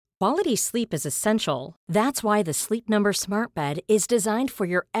Quality sleep is essential. That's why the Sleep Number Smart Bed is designed for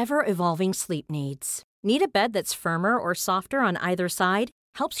your ever-evolving sleep needs. Need a bed that's firmer or softer on either side?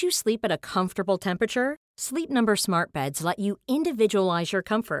 Helps you sleep at a comfortable temperature? Sleep Number Smart Beds let you individualize your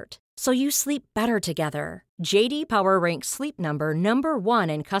comfort, so you sleep better together. J.D. Power ranks Sleep Number number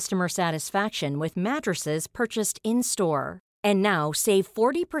one in customer satisfaction with mattresses purchased in-store. And now, save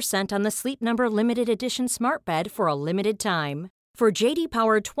 40% on the Sleep Number Limited Edition Smart Bed for a limited time. For J.D.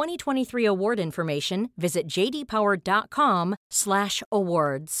 Power 2023 award information, visit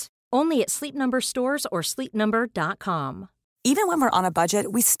jdpower.com/awards. Only at Sleep Number stores or sleepnumber.com. Even when we're on a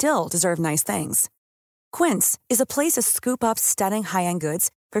budget, we still deserve nice things. Quince is a place to scoop up stunning high-end goods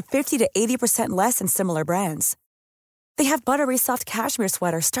for 50 to 80% less than similar brands. They have buttery soft cashmere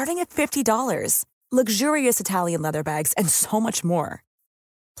sweaters starting at $50, luxurious Italian leather bags, and so much more.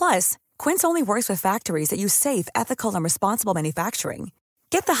 Plus, Quince only works with factories that use safe, ethical, and responsible manufacturing.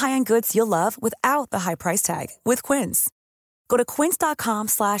 Get the high-end goods you'll love without the high price tag with Quince. Go to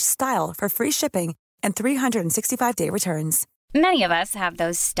quince.com/style for free shipping and 365-day returns. Many of us have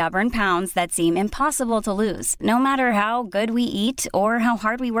those stubborn pounds that seem impossible to lose, no matter how good we eat or how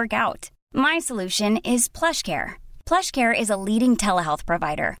hard we work out. My solution is PlushCare. PlushCare is a leading telehealth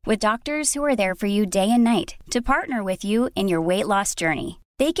provider with doctors who are there for you day and night to partner with you in your weight loss journey.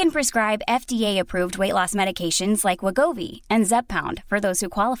 They can prescribe FDA-approved weight loss medications like Wegovy and Zepbound for those who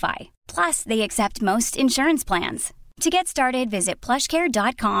qualify. Plus, they accept most insurance plans. To get started, visit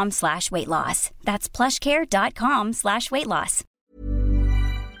plushcare.com/weightloss. That's plushcare.com/weightloss.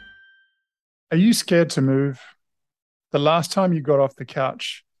 Are you scared to move? The last time you got off the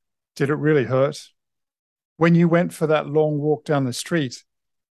couch, did it really hurt? When you went for that long walk down the street,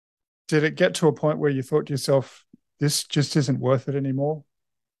 did it get to a point where you thought to yourself, this just isn't worth it anymore?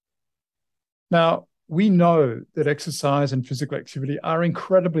 Now, we know that exercise and physical activity are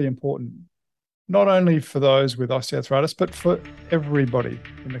incredibly important, not only for those with osteoarthritis, but for everybody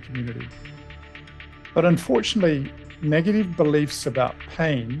in the community. But unfortunately, negative beliefs about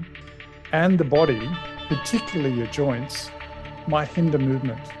pain and the body, particularly your joints, might hinder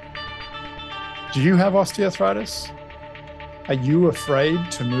movement. Do you have osteoarthritis? Are you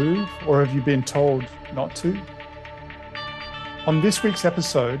afraid to move, or have you been told not to? On this week's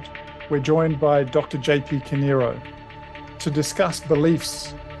episode, we're joined by Dr. JP Kinneiro to discuss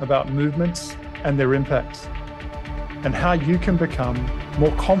beliefs about movements and their impact, and how you can become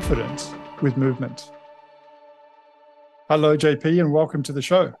more confident with movement. Hello, JP, and welcome to the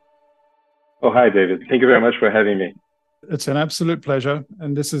show. Oh, hi, David. Thank you very much for having me. It's an absolute pleasure.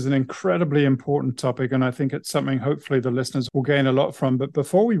 And this is an incredibly important topic. And I think it's something hopefully the listeners will gain a lot from. But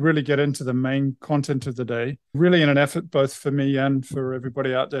before we really get into the main content of the day, really in an effort both for me and for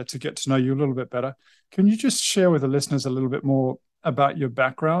everybody out there to get to know you a little bit better, can you just share with the listeners a little bit more about your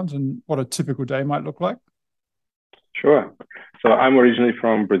background and what a typical day might look like? Sure. So I'm originally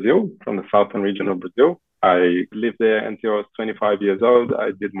from Brazil, from the southern region of Brazil. I lived there until I was 25 years old.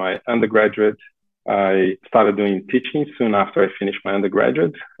 I did my undergraduate. I started doing teaching soon after I finished my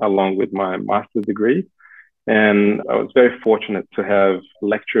undergraduate, along with my master's degree. And I was very fortunate to have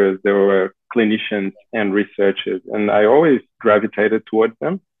lecturers that were clinicians and researchers. And I always gravitated towards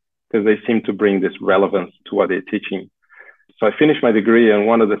them because they seemed to bring this relevance to what they're teaching. So I finished my degree, and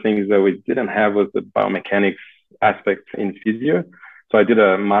one of the things that we didn't have was the biomechanics aspect in physio. So I did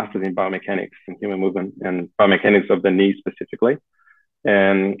a master's in biomechanics and human movement and biomechanics of the knee specifically.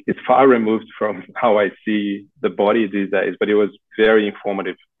 And it's far removed from how I see the body these days, but it was very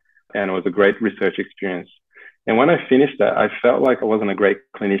informative and it was a great research experience. And when I finished that, I felt like I wasn't a great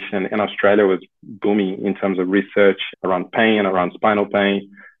clinician, and Australia was booming in terms of research around pain, around spinal pain.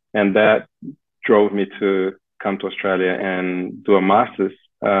 And that drove me to come to Australia and do a master's.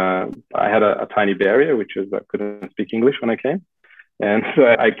 I had a tiny barrier, which was I couldn't speak English when I came. And so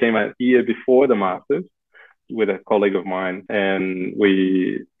I came a year before the master's with a colleague of mine, and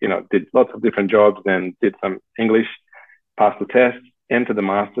we, did lots of different jobs and did some English, passed the test, entered the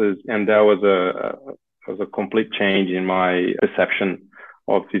master's, and that was a complete change in my perception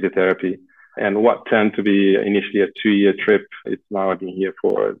of physiotherapy. And what turned to be initially a 2-year trip, it's now I've been here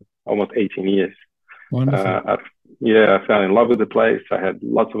for almost 18 years. Wonderful. I fell in love with the place. I had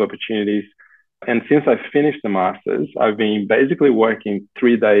lots of opportunities. And since I finished the master's, I've been basically working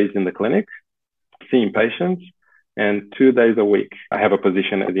 3 days in the clinic, seeing patients, and 2 days a week. I have a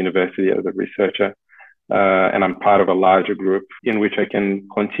position at the university as a researcher, and I'm part of a larger group in which I can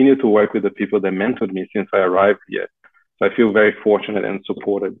continue to work with the people that mentored me since I arrived here. So I feel very fortunate and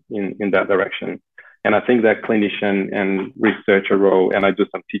supported in that direction. And I think that clinician and researcher role, and I do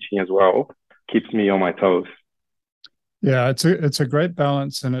some teaching as well, keeps me on my toes. Yeah, it's a great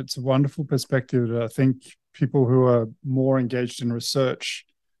balance, and it's a wonderful perspective. I think people who are more engaged in research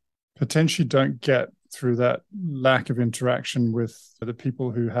potentially don't get through that lack of interaction with the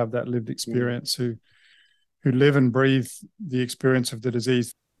people who have that lived experience, who live and breathe the experience of the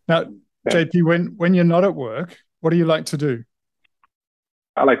disease. Now, JP, when you're not at work, what do you like to do?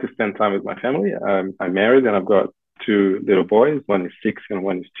 I like to spend time with my family. I'm married and I've got two little boys. One is 6 and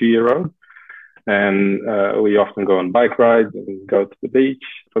one is 2-year-old. And we often go on bike rides and go to the beach.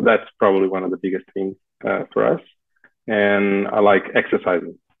 So that's probably one of the biggest things for us. And I like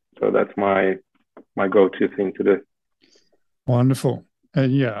exercising. So that's my go-to thing to do. Wonderful.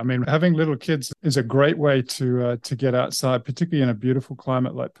 Yeah, I mean, having little kids is a great way to get outside, particularly in a beautiful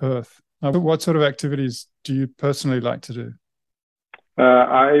climate like Perth. What sort of activities do you personally like to do?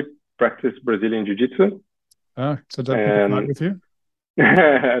 I practice Brazilian Jiu-Jitsu. So don't pick a fight with you?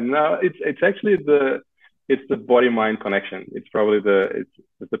 No, it's actually the body-mind connection. It's probably the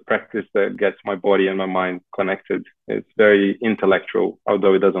practice that gets my body and my mind connected. It's very intellectual,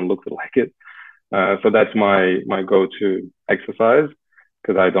 although it doesn't look like it. So that's my go-to exercise,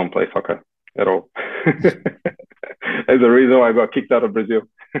 because I don't play soccer at all. There's a reason why I got kicked out of Brazil.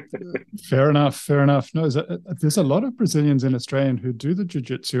 Fair enough. No, there's a lot of Brazilians in Australia who do the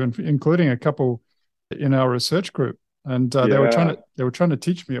jiu-jitsu, including a couple in our research group. And they were trying to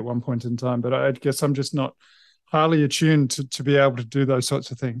teach me at one point in time, but I guess I'm just not highly attuned to be able to do those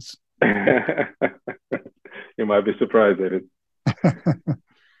sorts of things. You might be surprised, David.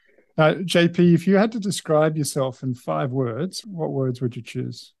 JP, if you had to describe yourself in 5 words, what words would you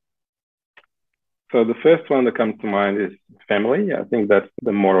choose? So the first one that comes to mind is family. I think that's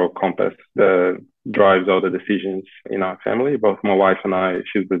the moral compass that drives all the decisions in our family. Both my wife and I,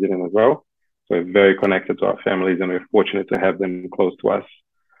 she's Brazilian as well. So we're very connected to our families and we're fortunate to have them close to us.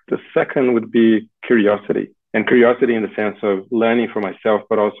 The second would be curiosity, and curiosity in the sense of learning for myself,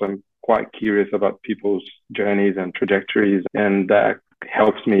 but also I'm quite curious about people's journeys and trajectories. And that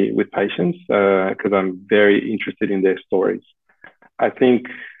helps me with patients because I'm very interested in their stories. I think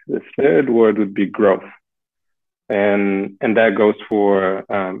the third word would be growth. And that goes for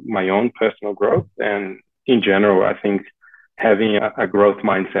my own personal growth. And in general, I think having a growth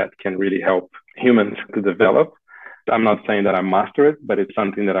mindset can really help humans to develop. I'm not saying that I master it, but it's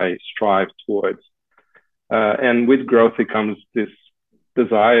something that I strive towards. And with growth, it comes this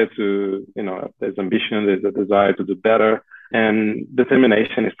desire to, there's ambition, there's a desire to do better. And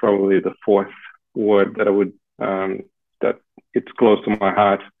determination is probably the fourth word that I would, that it's close to my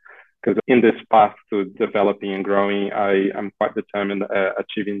heart. Because in this path to developing and growing, I'm quite determined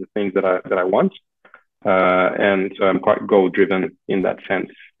achieving the things that I want. And so I'm quite goal-driven in that sense.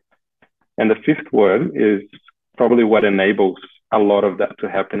 And the fifth word is probably what enables a lot of that to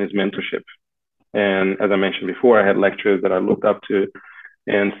happen is mentorship. And as I mentioned before, I had lecturers that I looked up to.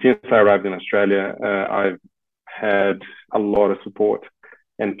 And since I arrived in Australia, I've had a lot of support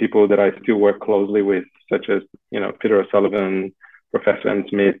and people that I still work closely with, such as, Peter O'Sullivan, Professor Anne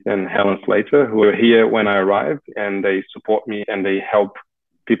Smith, and Helen Slater, who were here when I arrived, and they support me and they help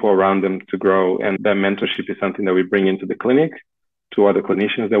people around them to grow. And that mentorship is something that we bring into the clinic to other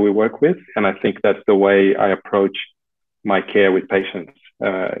clinicians that we work with. And I think that's the way I approach my care with patients.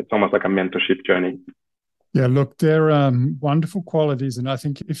 It's almost like a mentorship journey. Yeah, look, they're wonderful qualities. And I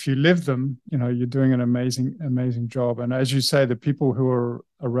think if you live them, you're doing an amazing, amazing job. And as you say, the people who are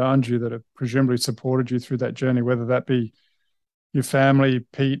around you that have presumably supported you through that journey, whether that be your family,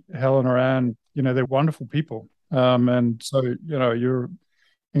 Pete, Helen, or Anne, they're wonderful people. And so, you're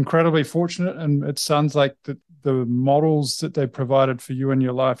incredibly fortunate. And it sounds like the models that they provided for you in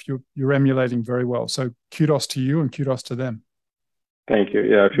your life, you're emulating very well. So kudos to you and kudos to them. Thank you.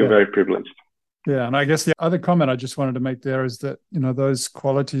 Yeah, I feel very privileged. Yeah. And I guess the other comment I just wanted to make there is that, those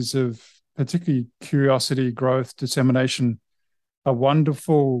qualities of particularly curiosity, growth, dissemination are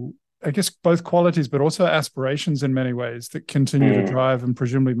wonderful, I guess, both qualities, but also aspirations in many ways that continue to drive and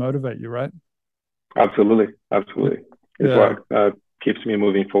presumably motivate you, right? Absolutely. It's what keeps me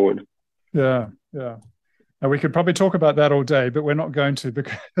moving forward. Yeah. Now, we could probably talk about that all day, but we're not going to,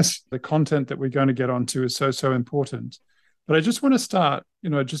 because the content that we're going to get onto is so important. But I just want to start,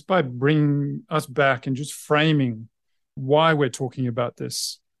 just by bringing us back and just framing why we're talking about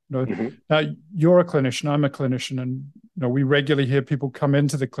this. Now, you're a clinician, I'm a clinician, and we regularly hear people come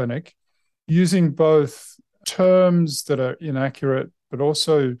into the clinic using both terms that are inaccurate, but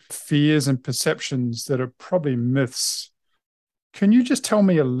also fears and perceptions that are probably myths. Can you just tell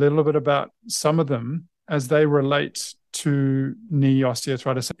me a little bit about some of them as they relate to knee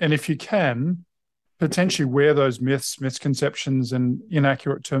osteoarthritis? And if you can, potentially where those myths, misconceptions, and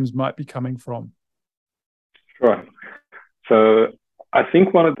inaccurate terms might be coming from. Sure. So I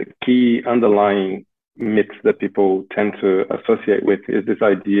think one of the key underlying myths that people tend to associate with is this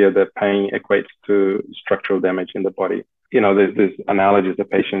idea that pain equates to structural damage in the body. There's this analogies that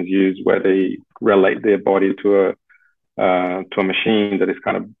patients use where they relate their body to a machine that is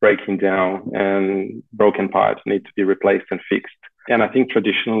kind of breaking down, and broken parts need to be replaced and fixed. And I think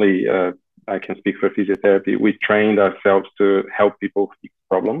traditionally, I can speak for physiotherapy, we trained ourselves to help people fix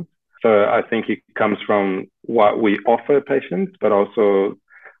problems. So I think it comes from what we offer patients, but also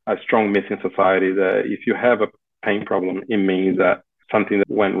a strong myth in society that if you have a pain problem, it means that something that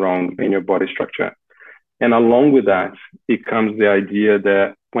went wrong in your body structure. And along with that, it comes the idea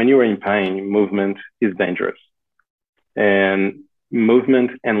that when you're in pain, movement is dangerous. And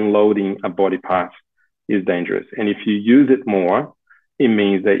movement and loading a body part is dangerous. And if you use it more, it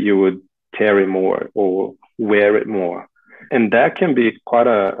means that you would tear it more or wear it more. And that can be quite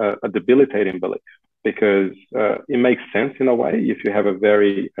a debilitating belief, because it makes sense in a way if you have a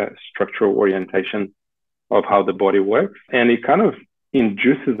very structural orientation of how the body works. And it kind of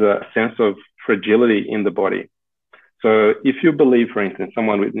induces a sense of fragility in the body. So if you believe, for instance,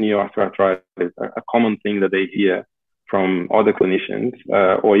 someone with knee osteoarthritis, a common thing that they hear from other clinicians,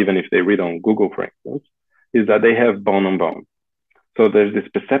 or even if they read on Google, for instance, is that they have bone on bone. So there's this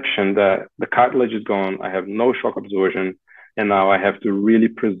perception that the cartilage is gone, I have no shock absorption, and now I have to really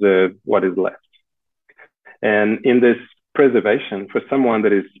preserve what is left. And in this preservation, for someone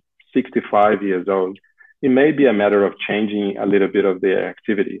that is 65 years old, it may be a matter of changing a little bit of their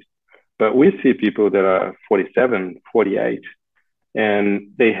activities. But we see people that are 47, 48,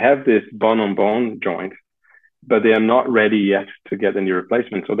 and they have this bone-on-bone joint, but they are not ready yet to get a knee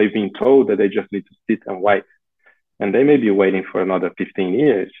replacement. So they've been told that they just need to sit and wait. And they may be waiting for another 15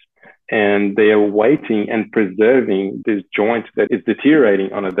 years. And they are waiting and preserving this joint that is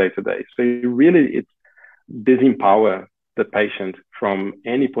deteriorating on a day-to-day. So it disempower the patient from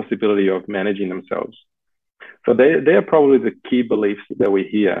any possibility of managing themselves. So they are probably the key beliefs that we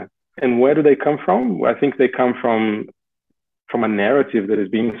hear. And where do they come from? I think they come from a narrative that has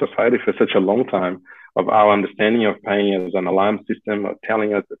been in society for such a long time, of our understanding of pain as an alarm system, of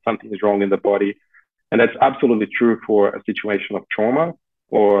telling us that something is wrong in the body. And that's absolutely true for a situation of trauma,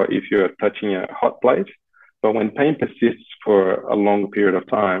 or if you're touching a hot plate. But when pain persists for a long period of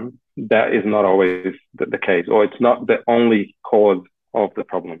time, that is not always the case, or it's not the only cause of the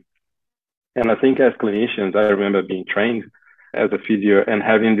problem. And I think as clinicians, I remember being trained as a physio and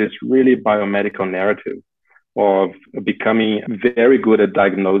having this really biomedical narrative of becoming very good at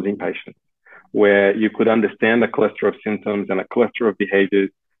diagnosing patients, where you could understand a cluster of symptoms and a cluster of behaviors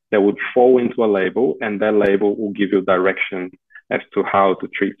that would fall into a label, and that label will give you direction as to how to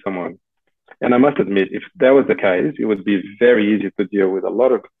treat someone. And I must admit, if that was the case, it would be very easy to deal with a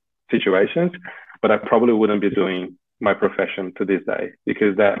lot of situations, but I probably wouldn't be doing my profession to this day,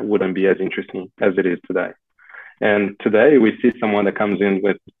 because that wouldn't be as interesting as it is today. And today we see someone that comes in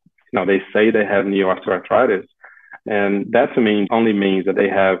with, they say they have knee osteoarthritis, and that to me only means that they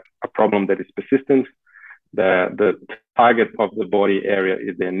have a problem that is persistent. The target of the body area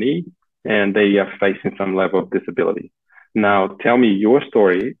is their knee, and they are facing some level of disability. Now, tell me your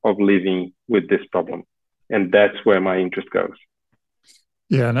story of living with this problem. And that's where my interest goes.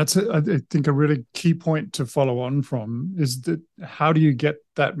 Yeah, and that's, I think, a really key point to follow on from is that how do you get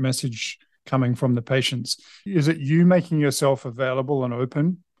that message coming from the patients? Is it you making yourself available and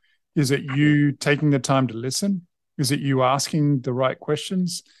open? Is it you taking the time to listen? Is it you asking the right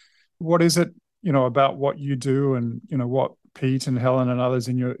questions? What is it, about what you do and, what Pete and Helen and others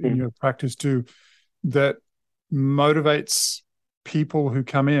in your practice do that motivates people who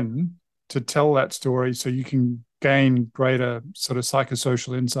come in to tell that story so you can gain greater sort of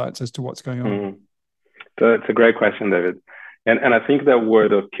psychosocial insights as to what's going on? So it's a great question, David. And I think that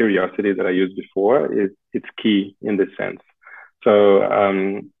word of curiosity that I used before it's key in this sense. So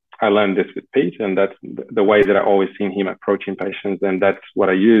I learned this with Pete, and that's the way that I always seen him approaching patients. And that's what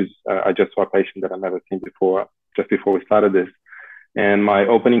I use. I just saw a patient that I've never seen before, just before we started this. And my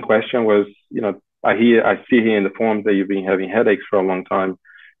opening question was, I see here in the forms that you've been having headaches for a long time.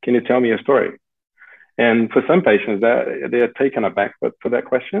 Can you tell me your story? And for some patients, they are taken aback for that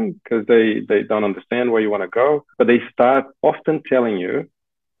question, because they don't understand where you want to go. But they start often telling you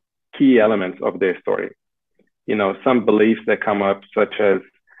key elements of their story. Some beliefs that come up, such as,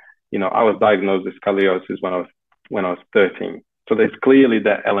 I was diagnosed with scoliosis when I was 13. So there's clearly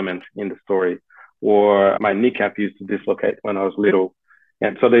that element in the story. Or my kneecap used to dislocate when I was little.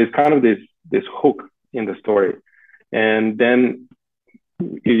 And so there's kind of this hook in the story. And then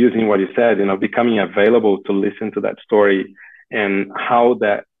you're using what you said, becoming available to listen to that story and how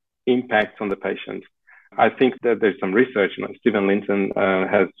that impacts on the patient. I think that there's some research, Stephen Linton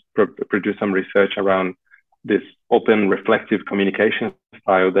has produced some research around this open reflective communication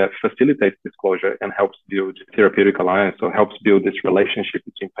style that facilitates disclosure and helps build therapeutic alliance, or helps build this relationship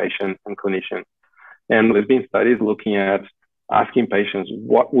between patient and clinician. And there's been studies looking at asking patients,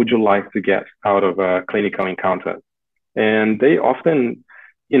 what would you like to get out of a clinical encounter? And they often,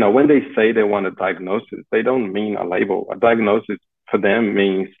 when they say they want a diagnosis, they don't mean a label. A diagnosis for them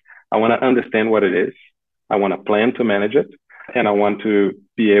means, I want to understand what it is, I want to plan to manage it, and I want to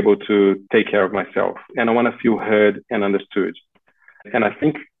be able to take care of myself, and I want to feel heard and understood. And I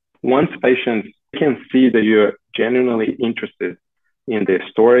think once patients can see that you're genuinely interested in their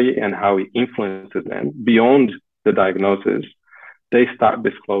story and how it influences them beyond the diagnosis, they start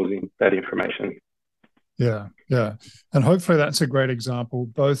disclosing that information. Yeah. And hopefully that's a great example,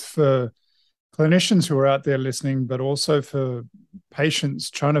 both for clinicians who are out there listening, but also for patients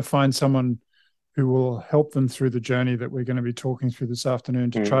trying to find someone who will help them through the journey that we're going to be talking through this afternoon,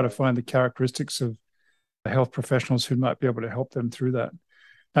 to try to find the characteristics of the health professionals who might be able to help them through that.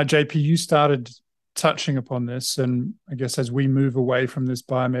 Now, JP, you started touching upon this, and I guess as we move away from this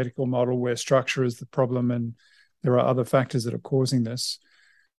biomedical model where structure is the problem and there are other factors that are causing this,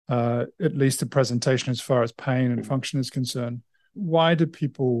 at least the presentation as far as pain and function is concerned, why do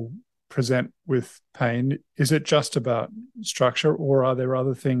people present with pain? Is it just about structure, or are there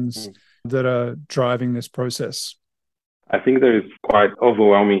other things that are driving this process? I think there is quite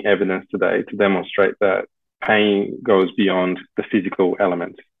overwhelming evidence today to demonstrate that pain goes beyond the physical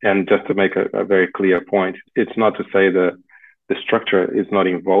element. And just to make a very clear point, it's not to say that the structure is not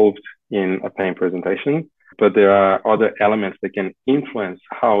involved in a pain presentation, but there are other elements that can influence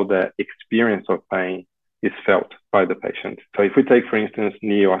how the experience of pain is felt by the patient. So if we take, for instance,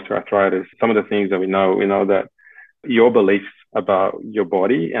 knee osteoarthritis, some of the things that we know that your beliefs about your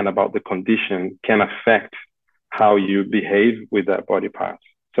body and about the condition can affect how you behave with that body part.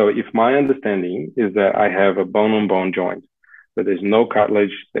 So if my understanding is that I have a bone-on-bone joint, that there's no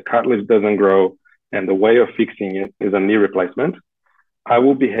cartilage, the cartilage doesn't grow, and the way of fixing it is a knee replacement, I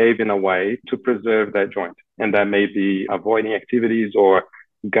will behave in a way to preserve that joint. And that may be avoiding activities or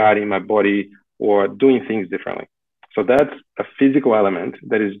guarding my body or doing things differently. So that's a physical element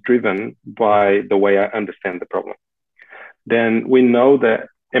that is driven by the way I understand the problem. Then we know that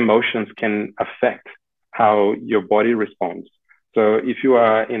emotions can affect how your body responds. So if you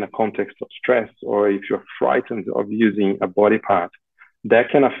are in a context of stress, or if you're frightened of using a body part, that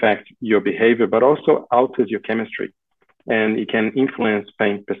can affect your behavior, but also alters your chemistry. And it can influence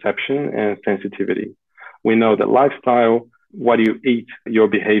pain perception and sensitivity. We know that lifestyle, what you eat, your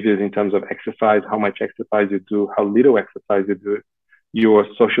behaviors in terms of exercise, how much exercise you do, how little exercise you do, your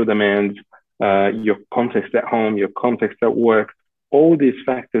social demands, your context at home, your context at work, all these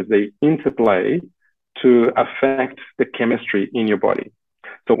factors, they interplay to affect the chemistry in your body.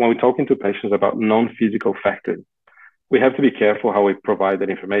 So when we're talking to patients about non-physical factors, we have to be careful how we provide that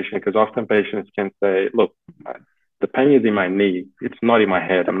information, because often patients can say, look, the pain is in my knee, it's not in my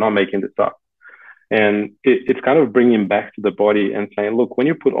head, I'm not making this up. And it's kind of bringing back to the body and saying, look, when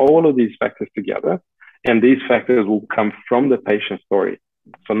you put all of these factors together, and these factors will come from the patient's story.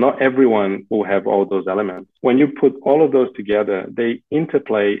 So not everyone will have all those elements. When you put all of those together, they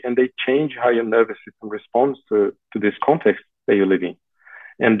interplay and they change how your nervous system responds to this context that you live in.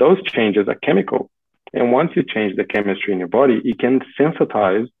 And those changes are chemical. And once you change the chemistry in your body, it can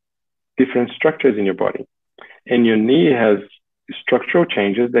sensitize different structures in your body. And your knee has structural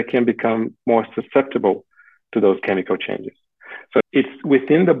changes that can become more susceptible to those chemical changes. So it's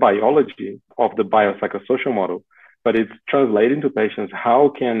within the biology of the biopsychosocial model, but it's translating to patients, how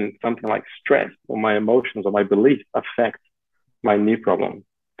can something like stress or my emotions or my beliefs affect my knee problem?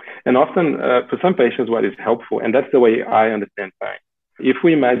 And often for some patients, what is helpful, and that's the way I understand pain. If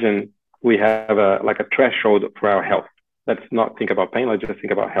we imagine we have a threshold for our health, let's not think about pain, let's just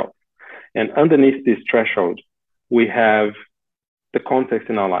think about health. And underneath this threshold, we have the context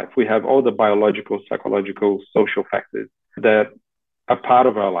in our life. We have all the biological, psychological, social factors that are part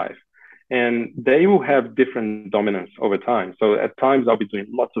of our life. And they will have different dominance over time. So at times I'll be doing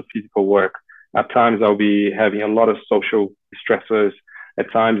lots of physical work. At times I'll be having a lot of social stressors.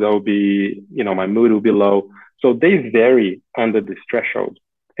 At times I'll be, my mood will be low. So they vary under this threshold.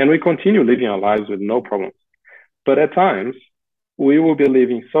 And we continue living our lives with no problems. But at times we will be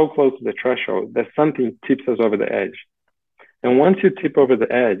living so close to the threshold that something tips us over the edge. And once you tip over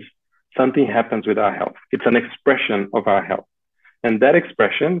the edge, something happens with our health. It's an expression of our health. And that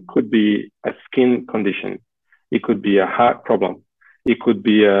expression could be a skin condition. It could be a heart problem. It could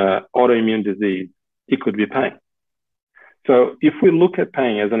be an autoimmune disease. It could be pain. So if we look at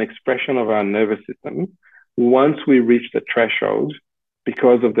pain as an expression of our nervous system, once we reach the threshold,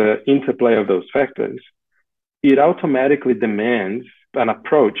 because of the interplay of those factors, it automatically demands an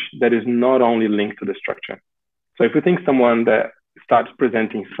approach that is not only linked to the structure. So if we think someone that starts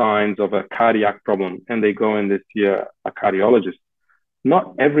presenting signs of a cardiac problem and they go and they see a cardiologist,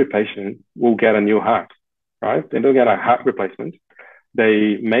 not every patient will get a new heart, right? They don't get a heart replacement.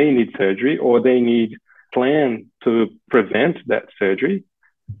 They may need surgery, or they need a plan to prevent that surgery,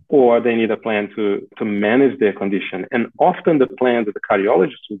 or they need a plan to manage their condition. And often the plan that the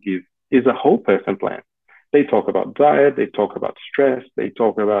cardiologist will give is a whole person plan. They talk about diet, they talk about stress, they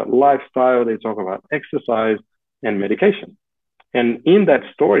talk about lifestyle, they talk about exercise and medication. And in that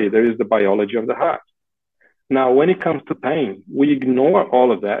story, there is the biology of the heart. Now, when it comes to pain, we ignore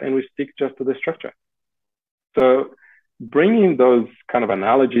all of that and we stick just to the structure. So bringing those kind of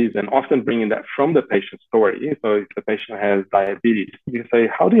analogies, and often bringing that from the patient's story. So if the patient has diabetes, you say,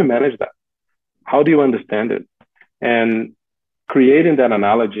 how do you manage that? How do you understand it? And creating that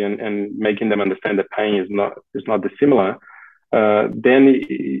analogy and making them understand that pain is not dissimilar, then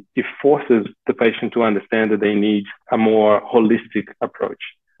it forces the patient to understand that they need a more holistic approach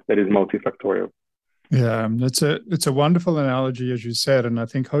that is multifactorial. Yeah, it's a wonderful analogy, as you said, and I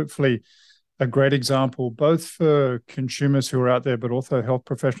think hopefully a great example, both for consumers who are out there, but also health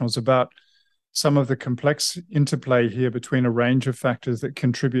professionals, about some of the complex interplay here between a range of factors that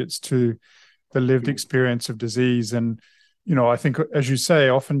contributes to the lived experience of disease. And, you know, I think, as you say,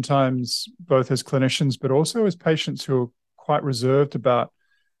 oftentimes, both as clinicians, but also as patients who are quite reserved about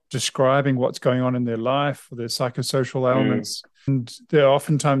describing what's going on in their life or their psychosocial ailments. And they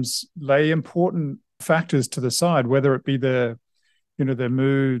oftentimes lay important factors to the side, whether it be their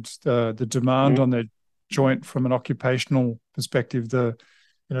mood, the demand on their joint from an occupational perspective, the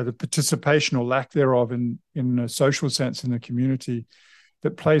participation or lack thereof in a social sense in the community,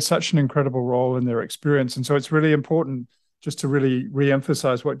 that play such an incredible role in their experience. And so it's really important just to really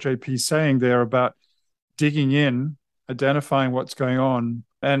re-emphasize what JP's saying there about digging in, identifying what's going on,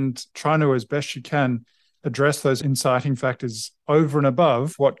 and trying to, as best you can, address those inciting factors over and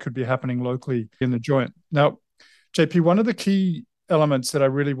above what could be happening locally in the joint. Now, JP, one of the key elements that I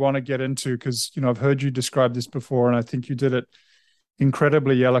really want to get into, because, you know, I've heard you describe this before, and I think you did it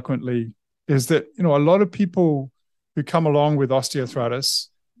incredibly eloquently, is that, you know, a lot of people who come along with osteoarthritis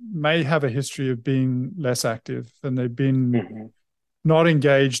may have a history of being less active, and they've been not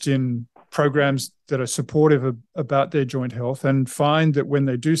engaged in programs that are supportive about their joint health, and find that when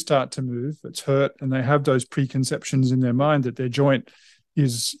they do start to move, it's hurt, and they have those preconceptions in their mind that their joint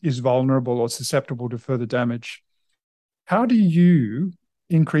is vulnerable or susceptible to further damage. How do you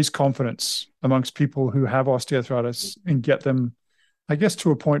increase confidence amongst people who have osteoarthritis and get them, I guess,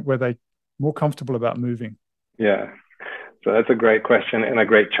 to a point where they're more comfortable about moving? Yeah, so that's a great question and a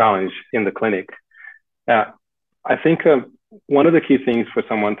great challenge in the clinic. I think one of the key things for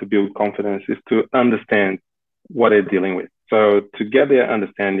someone to build confidence is to understand what they're dealing with. So to get their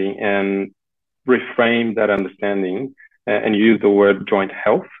understanding and reframe that understanding and use the word joint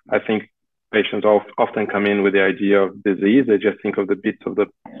health. I think patients often come in with the idea of disease. They just think of the bits of the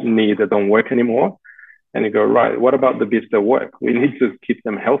knee that don't work anymore. And you go, right, what about the bits that work? We need to keep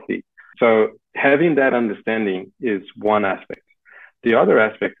them healthy. So having that understanding is one aspect. The other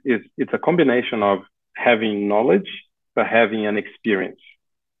aspect is it's a combination of having knowledge, but having an experience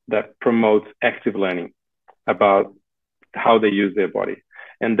that promotes active learning about how they use their body.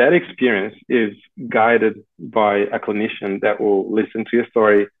 And that experience is guided by a clinician that will listen to your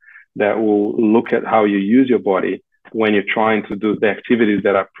story, that will look at how you use your body when you're trying to do the activities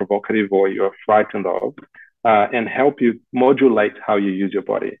that are provocative or you're frightened of, and help you modulate how you use your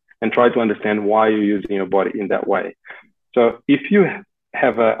body and try to understand why you're using your body in that way. So if you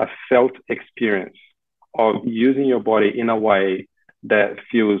have a felt experience of using your body in a way that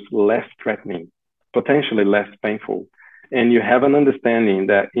feels less threatening, potentially less painful, and you have an understanding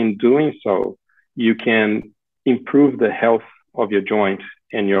that in doing so, you can improve the health of your joint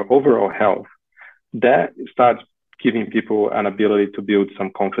and your overall health, that starts giving people an ability to build some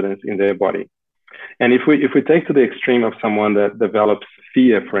confidence in their body. And if we take to the extreme of someone that develops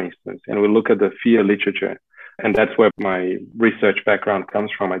fear, for instance, and we look at the fear literature, and that's where my research background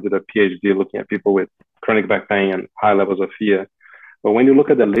comes from. I did a PhD looking at people with chronic back pain and high levels of fear. But when you look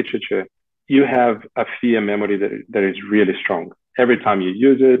at the literature, you have a fear memory that is really strong. Every time you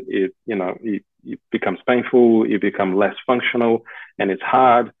use it, it becomes painful, it becomes less functional, and it's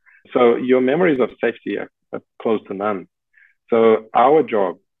hard. So your memories of safety are close to none. So our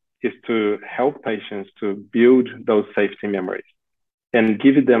job is to help patients to build those safety memories and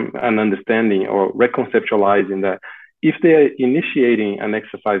give them an understanding or reconceptualizing that if they're initiating an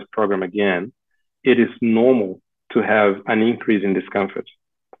exercise program again, it is normal to have an increase in discomfort.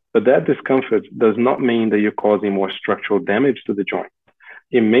 But that discomfort does not mean that you're causing more structural damage to the joint.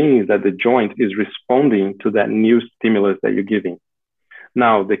 It means that the joint is responding to that new stimulus that you're giving.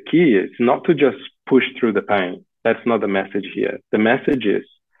 Now, the key is not to just push through the pain. That's not the message here. The message is,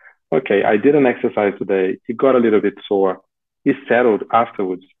 okay, I did an exercise today. It got a little bit sore. It settled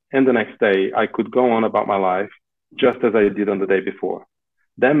afterwards. And the next day, I could go on about my life just as I did on the day before.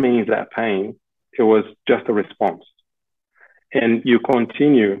 That means that pain, it was just a response. And you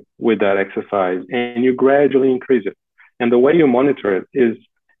continue with that exercise and you gradually increase it. And the way you monitor it is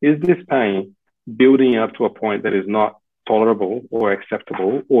this pain building up to a point that is not tolerable or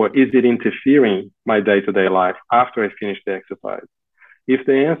acceptable, or is it interfering my day-to-day life after I finish the exercise? If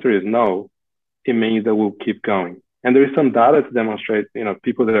the answer is no, it means that we'll keep going. And there is some data to demonstrate,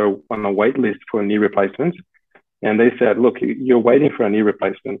 people that are on a wait list for knee replacements. And they said, look, you're waiting for a knee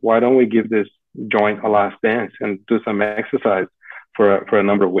replacement. Why don't we give this joint a last dance and do some exercise for a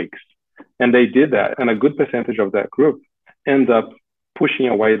number of weeks? And they did that. And a good percentage of that group end up pushing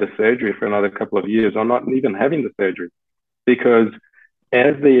away the surgery for another couple of years, or not even having the surgery. Because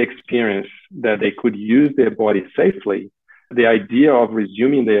as they experienced that they could use their body safely, the idea of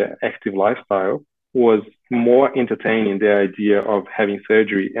resuming their active lifestyle was more entertaining the idea of having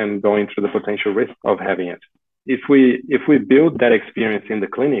surgery and going through the potential risk of having it. If we build that experience in the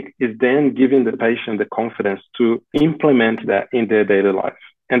clinic, is then giving the patient the confidence to implement that in their daily life.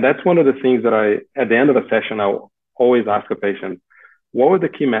 And that's one of the things that at the end of a session, I'll always ask a patient, what were the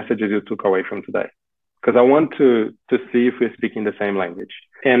key messages you took away from today? Because I want to see if we're speaking the same language.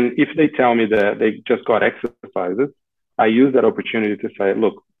 And if they tell me that they just got exercises, I use that opportunity to say,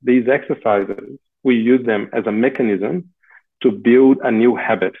 look, these exercises, we use them as a mechanism to build a new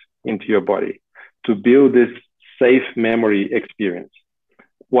habit into your body, to build this safe memory experience.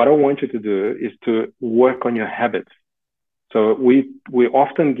 What I want you to do is to work on your habits. So we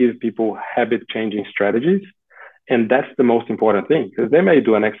often give people habit changing strategies. And that's the most important thing, because they may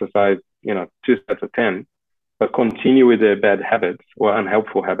do an exercise, 2 sets of 10, but continue with their bad habits or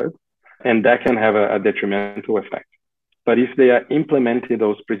unhelpful habits. And that can have a detrimental effect. But if they are implementing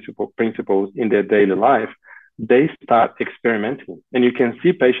those principles in their daily life, they start experimenting. And you can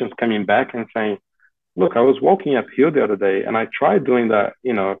see patients coming back and saying, look, I was walking uphill the other day and I tried doing that,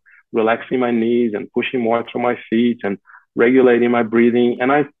 relaxing my knees and pushing more through my feet and regulating my breathing.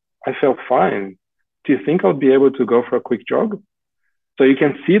 And I felt fine. Do you think I'll be able to go for a quick jog? So you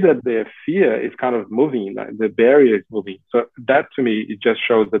can see that their fear is kind of moving, the barrier is moving. So that to me, it just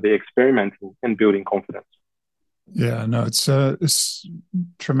shows that they're experimenting and building confidence. Yeah, no, it's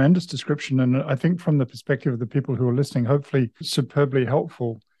tremendous description. And I think from the perspective of the people who are listening, hopefully superbly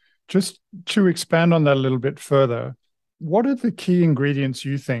helpful. Just to expand on that a little bit further, what are the key ingredients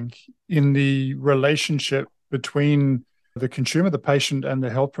you think in the relationship between the consumer, the patient, and the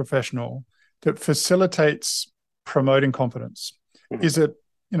health professional that facilitates promoting confidence? Mm-hmm. Is it,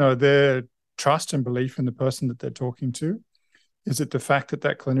 their trust and belief in the person that they're talking to? Is it the fact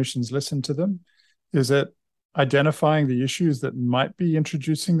that clinicians listen to them? Is it identifying the issues that might be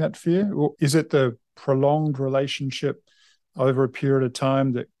introducing that fear? Or is it the prolonged relationship over a period of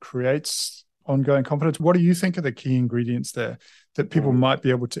time that creates ongoing confidence? What do you think are the key ingredients there that people might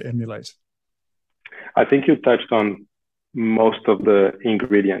be able to emulate? I think you touched on most of the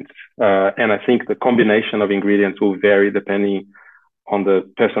ingredients. And I think the combination of ingredients will vary depending on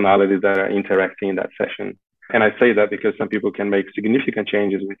the personalities that are interacting in that session. And I say that because some people can make significant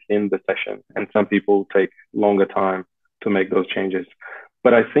changes within the session, and some people take longer time to make those changes.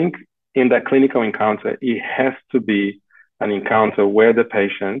 But I think in that clinical encounter, it has to be an encounter where the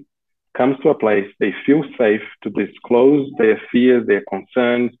patient comes to a place they feel safe to disclose their fears, their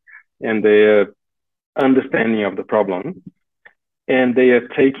concerns, and their understanding of the problem. And they are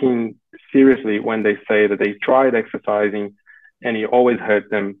taking seriously when they say that they tried exercising and it always hurt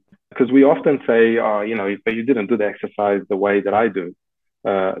them. Because we often say, but you didn't do the exercise the way that I do.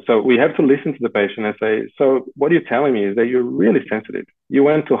 So we have to listen to the patient and say, so what you're telling me is that you're really sensitive. You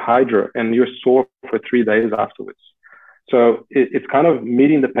went to Hydra and you're sore for 3 days afterwards. So it's kind of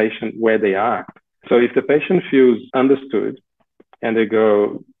meeting the patient where they are. So if the patient feels understood and they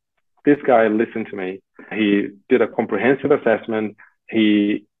go, this guy listened to me, he did a comprehensive assessment,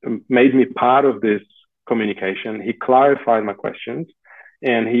 he made me part of this communication, he clarified my questions,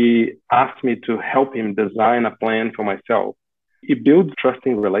 and he asked me to help him design a plan for myself. It builds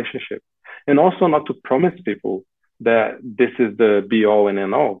trusting relationship. And also not to promise people that this is the be all and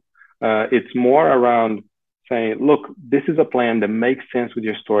end all. It's more around saying, look, this is a plan that makes sense with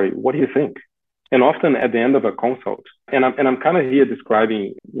your story. What do you think? And often at the end of a consult, and I'm kind of here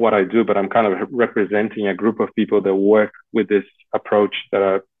describing what I do, but I'm kind of representing a group of people that work with this approach that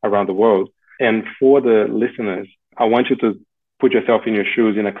are around the world. And for the listeners, I want you to put yourself in your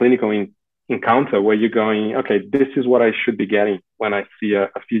shoes in a clinical encounter where you're going, okay, this is what I should be getting when I see a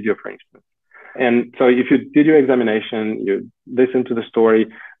physio, for instance. And so if you did your examination, you listen to the story,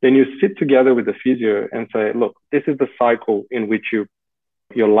 then you sit together with the physio and say, look, this is the cycle in which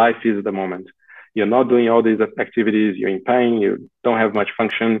your life is at the moment. You're not doing all these activities, you're in pain, you don't have much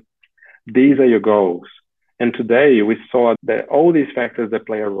function. These are your goals. And today we saw that all these factors that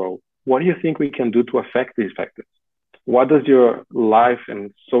play a role. What do you think we can do to affect these factors? What does your life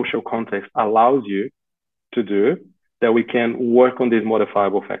and social context allows you to do that we can work on these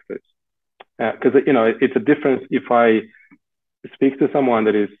modifiable factors? Because, it's a difference if I speak to someone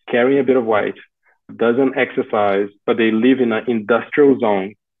that is carrying a bit of weight, doesn't exercise, but they live in an industrial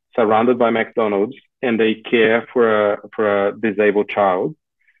zone surrounded by McDonald's and they care for a disabled child,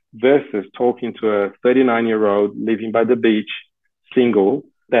 versus talking to a 39-year-old living by the beach, single,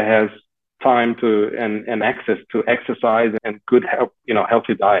 that has time to and access to exercise and good health,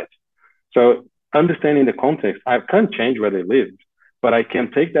 healthy diet. So understanding the context, I can't change where they live, but I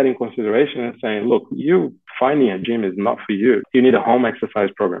can take that in consideration and saying, look, you finding a gym is not for you. You need a home exercise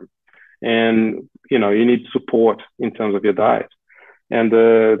program. And, you need support in terms of your diet. And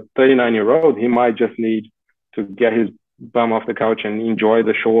the 39-year-old, he might just need to get his bum off the couch and enjoy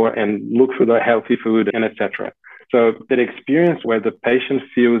the shore and look for the healthy food and etc. So that experience where the patient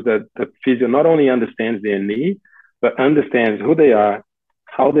feels that the physio not only understands their need, but understands who they are,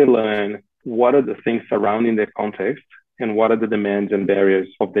 how they learn, what are the things surrounding their context, and what are the demands and barriers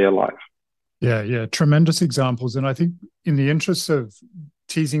of their life. Yeah. Tremendous examples. And I think in the interest of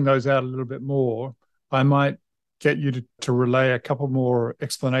teasing those out a little bit more, I might get you to relay a couple more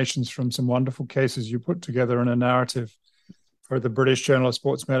explanations from some wonderful cases you put together in a narrative for the British Journal of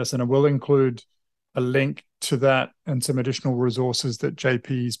Sports Medicine. And we'll include a link to that and some additional resources that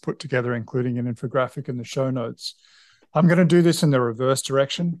JP's put together, including an infographic in the show notes. I'm going to do this in the reverse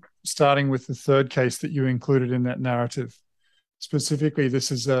direction, starting with the third case that you included in that narrative. Specifically,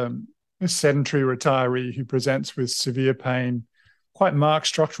 this is a sedentary retiree who presents with severe pain, quite marked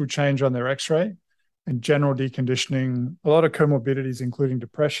structural change on their x-ray, and general deconditioning, a lot of comorbidities, including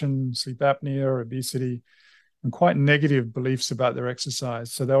depression, sleep apnea, obesity, and quite negative beliefs about their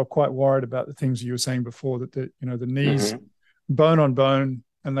exercise. So they were quite worried about the things you were saying before, that the knees, bone on bone,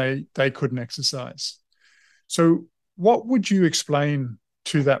 and they couldn't exercise. So what would you explain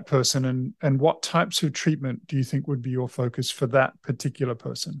to that person, and what types of treatment do you think would be your focus for that particular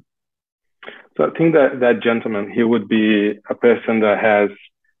person? So I think that gentleman, he would be a person that has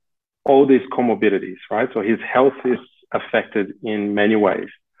all these comorbidities, right? So his health is affected in many ways.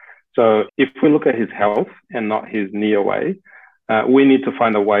 So if we look at his health and not his knee away, we need to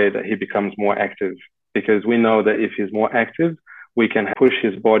find a way that he becomes more active, because we know that if he's more active, we can push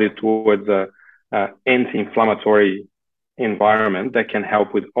his body towards a anti-inflammatory environment that can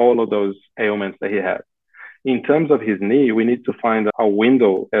help with all of those ailments that he has. In terms of his knee, we need to find a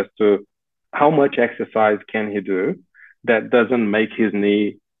window as to how much exercise can he do that doesn't make his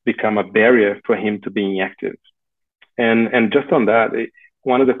knee become a barrier for him to being active. And just on that,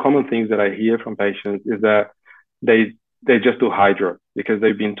 one of the common things that I hear from patients is that they just do hydro because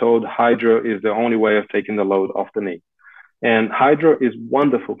they've been told hydro is the only way of taking the load off the knee. And hydro is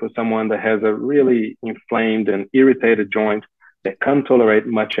wonderful for someone that has a really inflamed and irritated joint that can't tolerate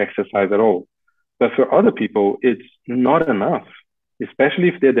much exercise at all. But for other people, it's not enough, especially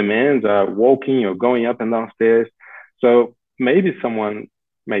if their demands are walking or going up and down stairs. So maybe someone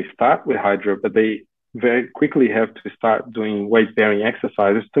may start with hydro, but they very quickly have to start doing weight-bearing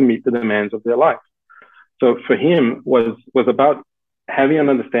exercises to meet the demands of their life. So for him was about having an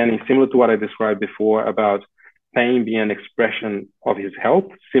understanding similar to what I described before about pain being an expression of his health,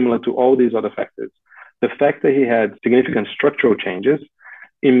 similar to all these other factors. The fact that he had significant structural changes,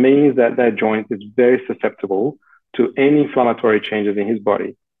 it means that that joint is very susceptible to any inflammatory changes in his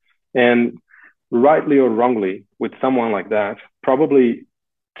body. And rightly or wrongly, with someone like that, probably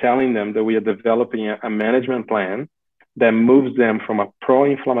telling them that we are developing a management plan that moves them from a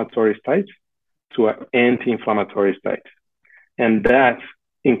pro-inflammatory state to an anti-inflammatory state. And that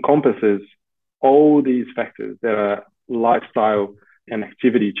encompasses all these factors that are lifestyle and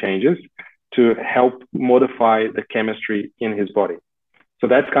activity changes to help modify the chemistry in his body. So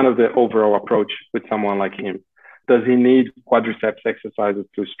that's kind of the overall approach with someone like him. Does he need quadriceps exercises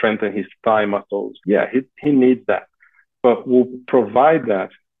to strengthen his thigh muscles? Yeah, he needs that. But we'll provide that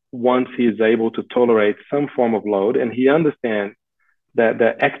once he is able to tolerate some form of load and he understands that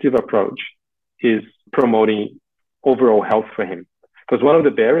the active approach is promoting overall health for him. Because one of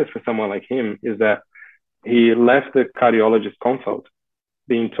the barriers for someone like him is that he left the cardiologist consult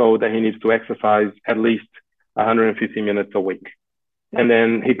being told that he needs to exercise at least 150 minutes a week. And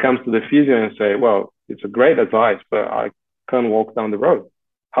then he comes to the physio and say, well, it's a great advice, but I can't walk down the road.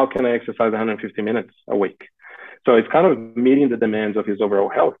 How can I exercise 150 minutes a week? So it's kind of meeting the demands of his overall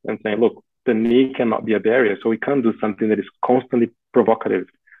health and saying, look, the knee cannot be a barrier. So we can't do something that is constantly provocative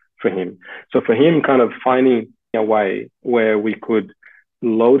for him. So for him, kind of finding a way where we could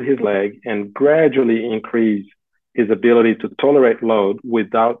load his leg and gradually increase his ability to tolerate load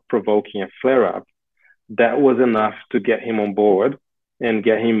without provoking a flare-up, that was enough to get him on board and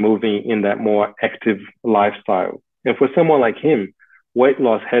get him moving in that more active lifestyle. And for someone like him, weight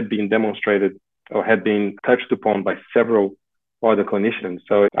loss had been demonstrated or had been touched upon by several other clinicians.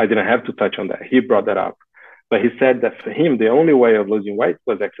 So I didn't have to touch on that. He brought that up. But he said that for him, the only way of losing weight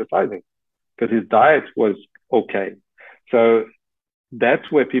was exercising because his diet was okay. So that's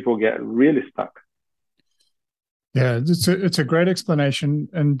where people get really stuck. Yeah, it's a great explanation.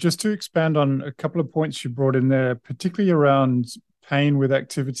 And just to expand on a couple of points you brought in there, particularly around pain with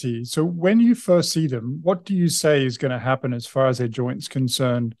activity. So when you first see them, what do you say is going to happen as far as their joints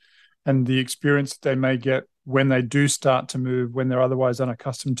concerned and the experience that they may get when they do start to move, when they're otherwise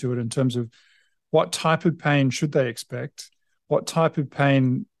unaccustomed to it, in terms of what type of pain should they expect? What type of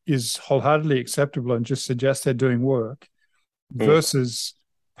pain is wholeheartedly acceptable and just suggests they're doing work versus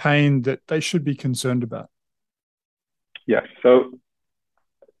pain that they should be concerned about? Yes. So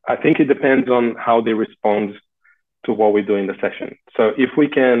I think it depends on how they respond to what we do in the session. So if we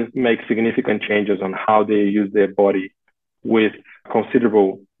can make significant changes on how they use their body with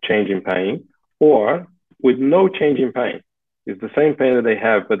considerable change in pain, or with no change in pain, it's the same pain that they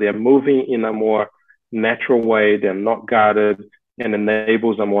have, but they're moving in a more natural way, they're not guarded, and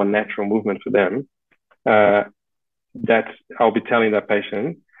enables a more natural movement for them, I'll be telling that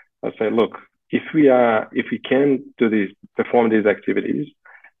patient, I'll say, look, if we can perform these activities,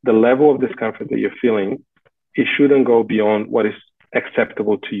 the level of discomfort that you're feeling, it shouldn't go beyond what is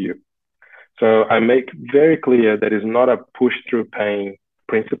acceptable to you. So I make very clear that it's not a push through pain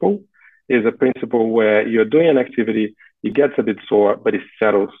principle. It's a principle where you're doing an activity, it gets a bit sore, but it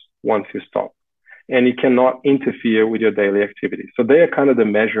settles once you stop. And it cannot interfere with your daily activity. So they are kind of the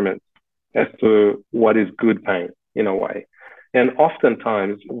measurements as to what is good pain in a way. And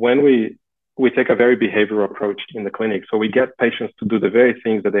oftentimes when we take a very behavioral approach in the clinic, so we get patients to do the very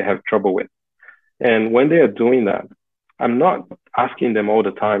things that they have trouble with. And when they are doing that, I'm not asking them all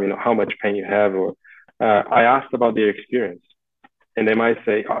the time, how much pain you have, or I asked about their experience. And they might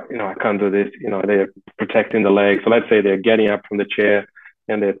say, I can't do this. They're protecting the leg. So let's say they're getting up from the chair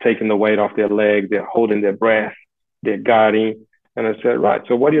and they're taking the weight off their leg. They're holding their breath. They're guarding. And I said, right,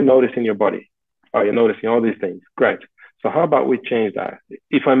 so what do you notice in your body? Oh, you're noticing all these things. Great. So how about we change that?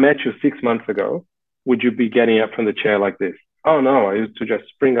 If I met you 6 months ago, would you be getting up from the chair like this? Oh, no, I used to just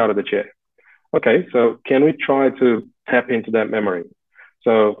spring out of the chair. Okay, so can we try to tap into that memory?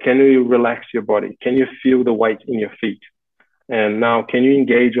 So can you relax your body? Can you feel the weight in your feet? And now can you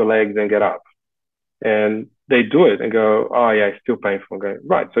engage your legs and get up? And they do it and go, oh yeah, it's still painful. Okay,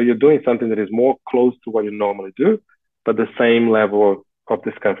 right, so you're doing something that is more close to what you normally do, but the same level of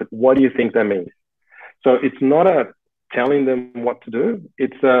discomfort. What do you think that means? So it's not a telling them what to do.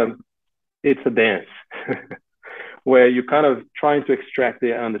 It's a dance where you're kind of trying to extract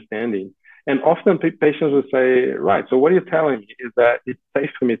their understanding. And often patients will say, right, so what you're telling me is that it's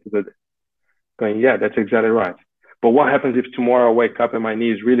safe for me to do this. Going, yeah, that's exactly right. But what happens if tomorrow I wake up and my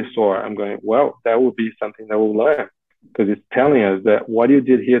knee is really sore? I'm going, well, that will be something that we'll learn, because it's telling us that what you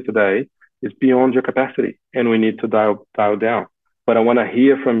did here today is beyond your capacity and we need to dial down. But I want to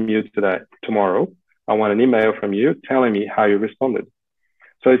hear from you tomorrow. I want an email from you telling me how you responded.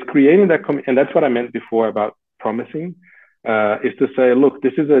 So it's creating that, and that's what I meant before about promising, is to say, look,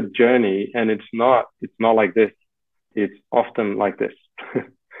 this is a journey and it's not like this. It's often like this.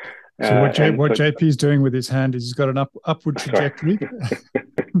 So what JP is doing with his hand is he's got an upward trajectory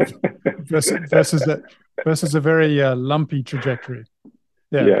versus a very lumpy trajectory.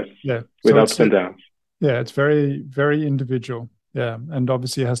 Yeah, yes. Yeah. With ups and downs. Yeah, it's very, very individual. Yeah, and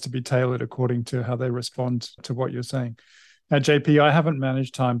obviously it has to be tailored according to how they respond to what you're saying. Now, JP, I haven't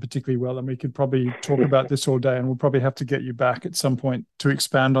managed time particularly well, and we could probably talk about this all day, and we'll probably have to get you back at some point to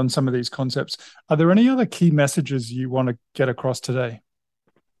expand on some of these concepts. Are there any other key messages you want to get across today?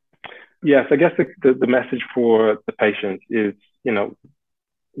 Yes, I guess the message for the patient is,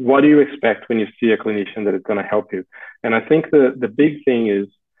 what do you expect when you see a clinician that is going to help you? And I think the big thing is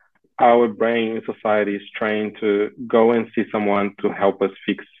our brain in society is trained to go and see someone to help us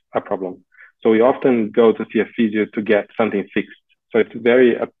fix a problem. So we often go to see a physio to get something fixed. So it's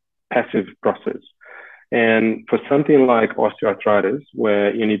very a passive process. And for something like osteoarthritis,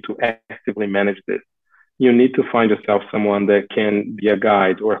 where you need to actively manage this, you need to find yourself someone that can be a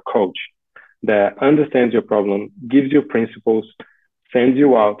guide or a coach that understands your problem, gives you principles, sends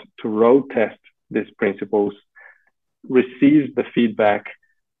you out to road test these principles, receives the feedback,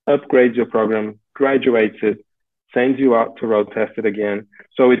 upgrades your program, graduates it, sends you out to road test it again.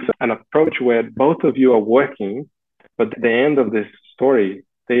 So it's an approach where both of you are working, but at the end of this story,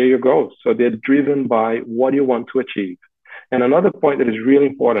 there you go. So they're driven by what you want to achieve. And another point that is really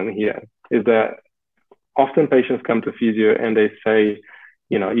important here is that often patients come to physio and they say,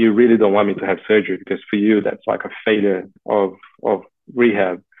 you know, you really don't want me to have surgery because for you, that's like a failure of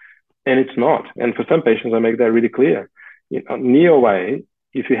rehab. And it's not. And for some patients, I make that really clear. You know, knee away,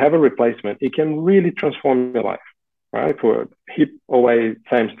 if you have a replacement, it can really transform your life, right? For hip away,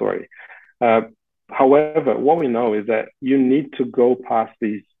 same story. However, what we know is that you need to go past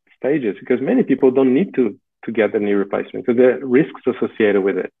these stages because many people don't need to get the knee replacement because there are risks associated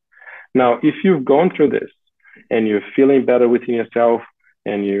with it. Now, if you've gone through this and you're feeling better within yourself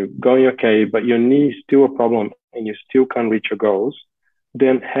and you're going okay, but your knee is still a problem and you still can't reach your goals,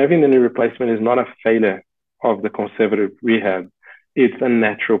 then having the knee replacement is not a failure of the conservative rehab. It's a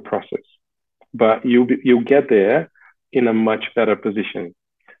natural process, but you get there in a much better position.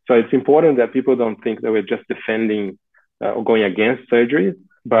 So it's important that people don't think that we're just defending or going against surgery,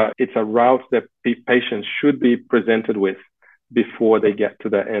 but it's a route that patients should be presented with before they get to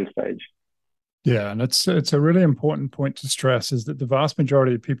the end stage. Yeah, and it's a really important point to stress is that the vast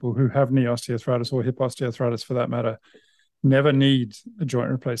majority of people who have knee osteoarthritis or hip osteoarthritis for that matter never need a joint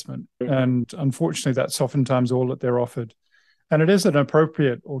replacement. And unfortunately, that's oftentimes all that they're offered. And it is an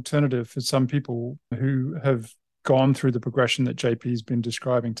appropriate alternative for some people who have gone through the progression that JP's been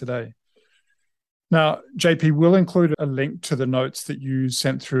describing today. Now, JP, we'll include a link to the notes that you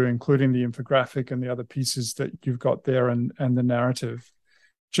sent through, including the infographic and the other pieces that you've got there and the narrative.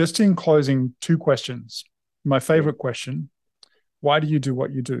 Just in closing, 2 questions. My favorite question, why do you do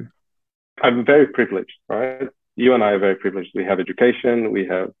what you do? I'm very privileged, right? You and I are very privileged. We have education, we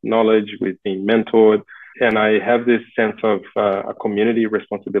have knowledge, we've been mentored, and I have this sense of a community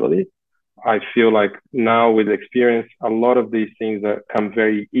responsibility. I feel like now with experience, a lot of these things come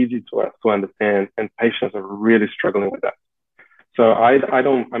very easy to us to understand, and patients are really struggling with that. So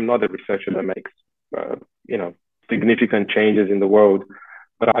I'm not a researcher that makes, significant changes in the world,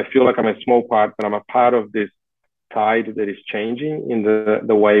 but I feel like I'm a small part, but I'm a part of this tide that is changing in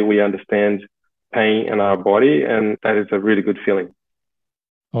the way we understand pain in our body, and that is a really good feeling.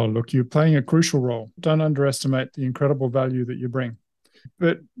 Oh, look, you're playing a crucial role. Don't underestimate the incredible value that you bring.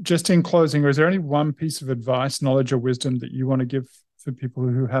 But just in closing, is there any one piece of advice, knowledge, or wisdom that you want to give for people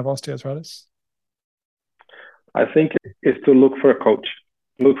who have osteoarthritis? I think it's to look for a coach.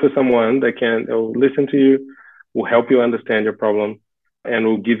 Look for someone that will listen to you, will help you understand your problem, and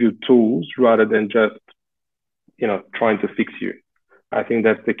will give you tools rather than just, trying to fix you. I think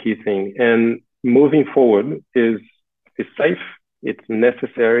that's the key thing. And moving forward is safe, it's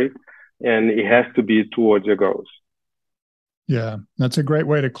necessary, and it has to be towards your goals. Yeah, that's a great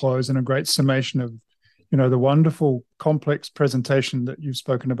way to close and a great summation of, the wonderful, complex presentation that you've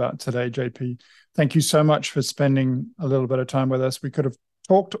spoken about today, JP. Thank you so much for spending a little bit of time with us. We could have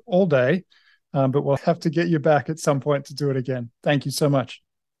talked all day, but we'll have to get you back at some point to do it again. Thank you so much.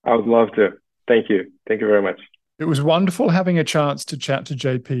 I would love to. Thank you. Thank you very much. It was wonderful having a chance to chat to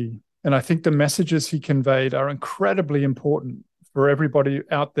JP. And I think the messages he conveyed are incredibly important for everybody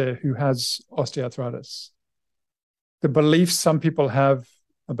out there who has osteoarthritis. The beliefs some people have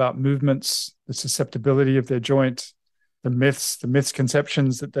about movements, the susceptibility of their joint, the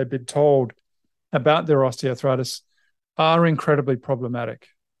misconceptions that they've been told about their osteoarthritis are incredibly problematic.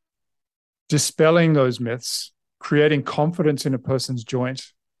 Dispelling those myths, creating confidence in a person's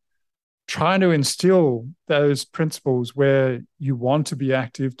joint, trying to instill those principles where you want to be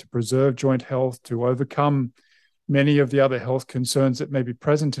active to preserve joint health, to overcome many of the other health concerns that may be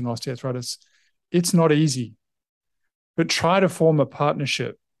present in osteoarthritis. It's not easy. But try to form a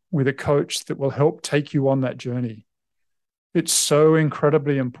partnership with a coach that will help take you on that journey. It's so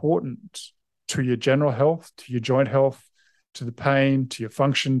incredibly important to your general health, to your joint health, to the pain, to your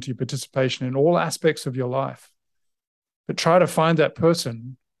function, to your participation in all aspects of your life. But try to find that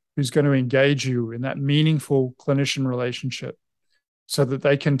person who's going to engage you in that meaningful clinician relationship so that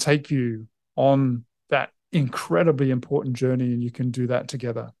they can take you on that incredibly important journey and you can do that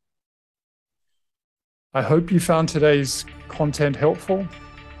together. I hope you found today's content helpful.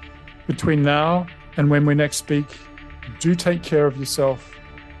 Between now and when we next speak, do take care of yourself,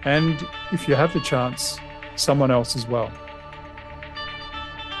 and if you have the chance, someone else as well.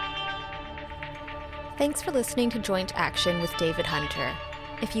 Thanks for listening to Joint Action with David Hunter.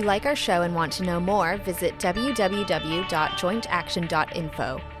 If you like our show and want to know more, visit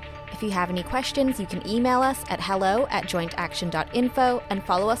www.jointaction.info. If you have any questions, you can email us at hello@jointaction.info and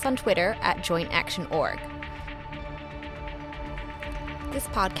follow us on Twitter @jointactionorg. This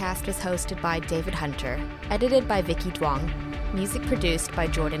podcast was hosted by David Hunter, edited by Vicky Duong, music produced by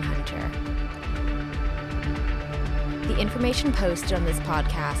Jordan Hunter. The information posted on this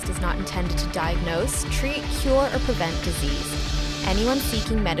podcast is not intended to diagnose, treat, cure, or prevent disease. Anyone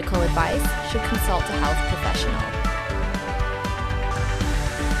seeking medical advice should consult a health professional.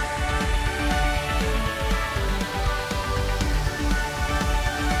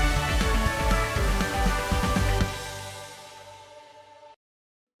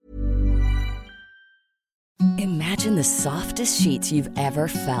 Imagine the softest sheets you've ever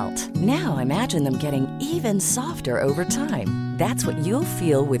felt. Now imagine them getting even softer over time. That's what you'll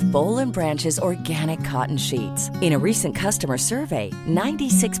feel with Boll & Branch's organic cotton sheets. In a recent customer survey,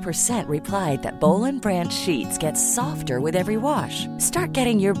 96% replied that Boll & Branch sheets get softer with every wash. Start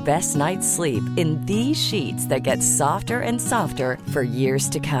getting your best night's sleep in these sheets that get softer and softer for years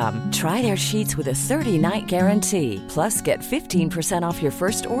to come. Try their sheets with a 30-night guarantee. Plus, get 15% off your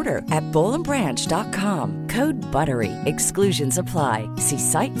first order at bollandbranch.com. Code BUTTERY. Exclusions apply. See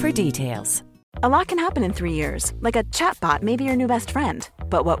site for details. A lot can happen in 3 years, like a chatbot may be your new best friend.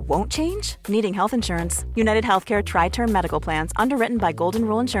 But what won't change? Needing health insurance. United Healthcare Tri-Term Medical Plans, underwritten by Golden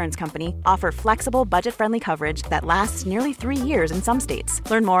Rule Insurance Company, offer flexible, budget-friendly coverage that lasts nearly 3 years in some states.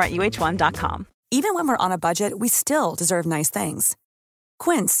 Learn more at uh1.com. Even when we're on a budget, we still deserve nice things.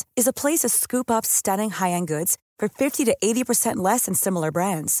 Quince is a place to scoop up stunning high-end goods for 50 to 80% less than similar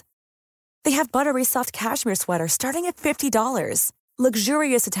brands. They have buttery soft cashmere sweaters starting at $50,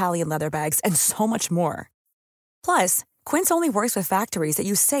 luxurious Italian leather bags, and so much more. Plus, Quince only works with factories that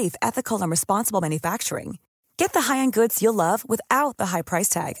use safe, ethical, and responsible manufacturing. Get the high-end goods you'll love without the high price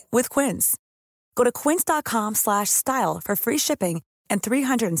tag with Quince. Go to quince.com/style for free shipping and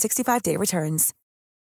 365-day returns.